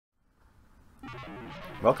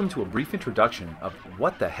Welcome to a brief introduction of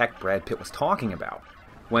what the heck Brad Pitt was talking about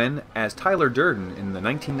when, as Tyler Durden in the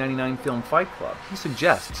 1999 film Fight Club, he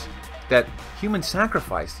suggests that human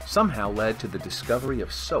sacrifice somehow led to the discovery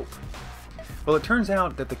of soap. Well, it turns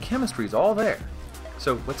out that the chemistry is all there,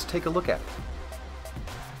 so let's take a look at it.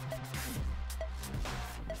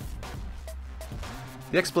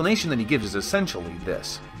 The explanation that he gives is essentially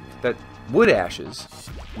this, that wood ashes,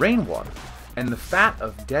 rainwater, and the fat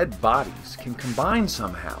of dead bodies can combine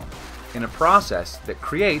somehow in a process that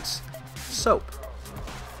creates soap.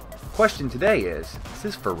 The question today is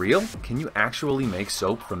this for real? Can you actually make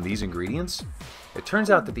soap from these ingredients? It turns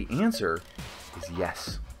out that the answer is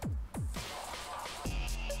yes.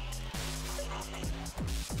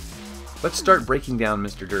 Let's start breaking down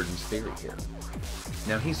Mr. Durden's theory here.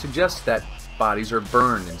 Now, he suggests that bodies are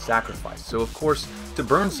burned in sacrifice, so of course, to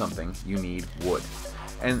burn something, you need wood.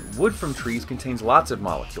 And wood from trees contains lots of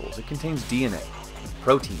molecules. It contains DNA,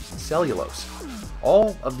 proteins, and cellulose.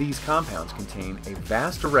 All of these compounds contain a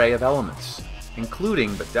vast array of elements,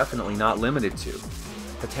 including, but definitely not limited to,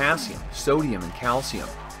 potassium, sodium, and calcium,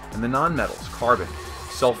 and the nonmetals, carbon,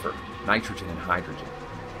 sulfur, nitrogen, and hydrogen.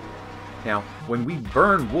 Now, when we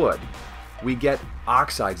burn wood, we get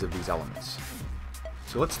oxides of these elements.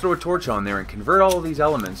 So let's throw a torch on there and convert all of these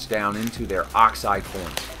elements down into their oxide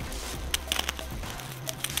forms.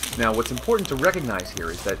 Now, what's important to recognize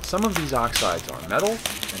here is that some of these oxides are metal,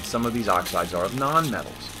 and some of these oxides are of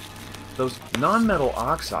nonmetals. Those nonmetal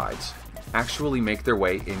oxides actually make their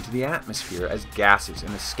way into the atmosphere as gases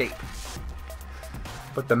and escape.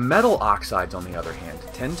 But the metal oxides, on the other hand,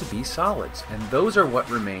 tend to be solids, and those are what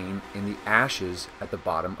remain in the ashes at the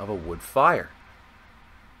bottom of a wood fire.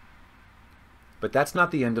 But that's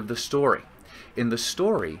not the end of the story. In the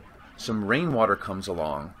story, some rainwater comes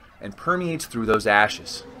along and permeates through those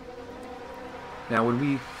ashes. Now, when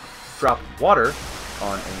we drop water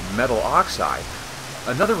on a metal oxide,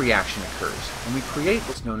 another reaction occurs, and we create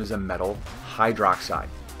what's known as a metal hydroxide,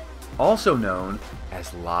 also known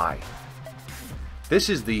as lye. This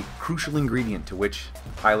is the crucial ingredient to which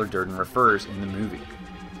Tyler Durden refers in the movie.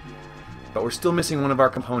 But we're still missing one of our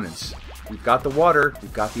components. We've got the water,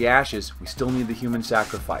 we've got the ashes, we still need the human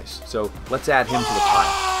sacrifice. So let's add him to the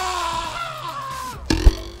pile.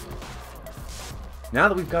 Now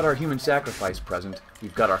that we've got our human sacrifice present,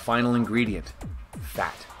 we've got our final ingredient,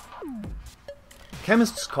 fat.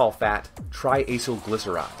 Chemists call fat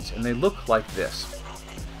triacylglycerides, and they look like this.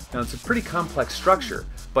 Now, it's a pretty complex structure,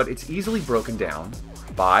 but it's easily broken down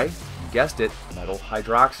by, you guessed it, metal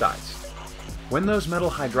hydroxides. When those metal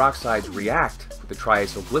hydroxides react with the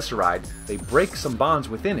triacylglyceride, they break some bonds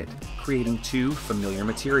within it, creating two familiar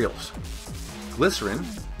materials. Glycerin,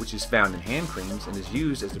 which is found in hand creams and is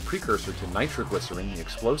used as a precursor to nitroglycerin, the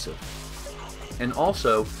explosive, and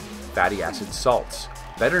also fatty acid salts,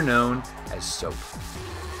 better known as soap.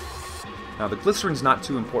 Now, the glycerin's not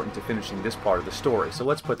too important to finishing this part of the story, so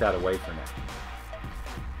let's put that away for now.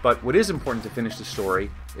 But what is important to finish the story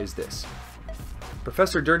is this.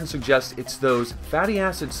 Professor Durden suggests it's those fatty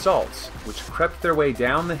acid salts which crept their way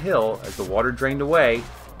down the hill as the water drained away,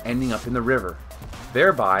 ending up in the river,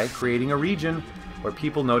 thereby creating a region where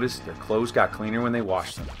people noticed their clothes got cleaner when they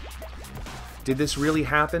washed them. Did this really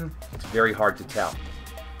happen? It's very hard to tell.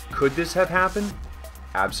 Could this have happened?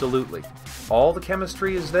 Absolutely. All the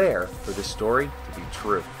chemistry is there for this story to be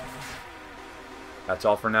true. That's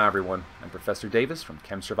all for now, everyone. I'm Professor Davis from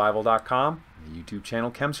ChemSurvival.com and the YouTube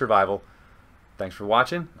channel ChemSurvival. Thanks for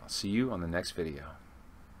watching. I'll see you on the next video.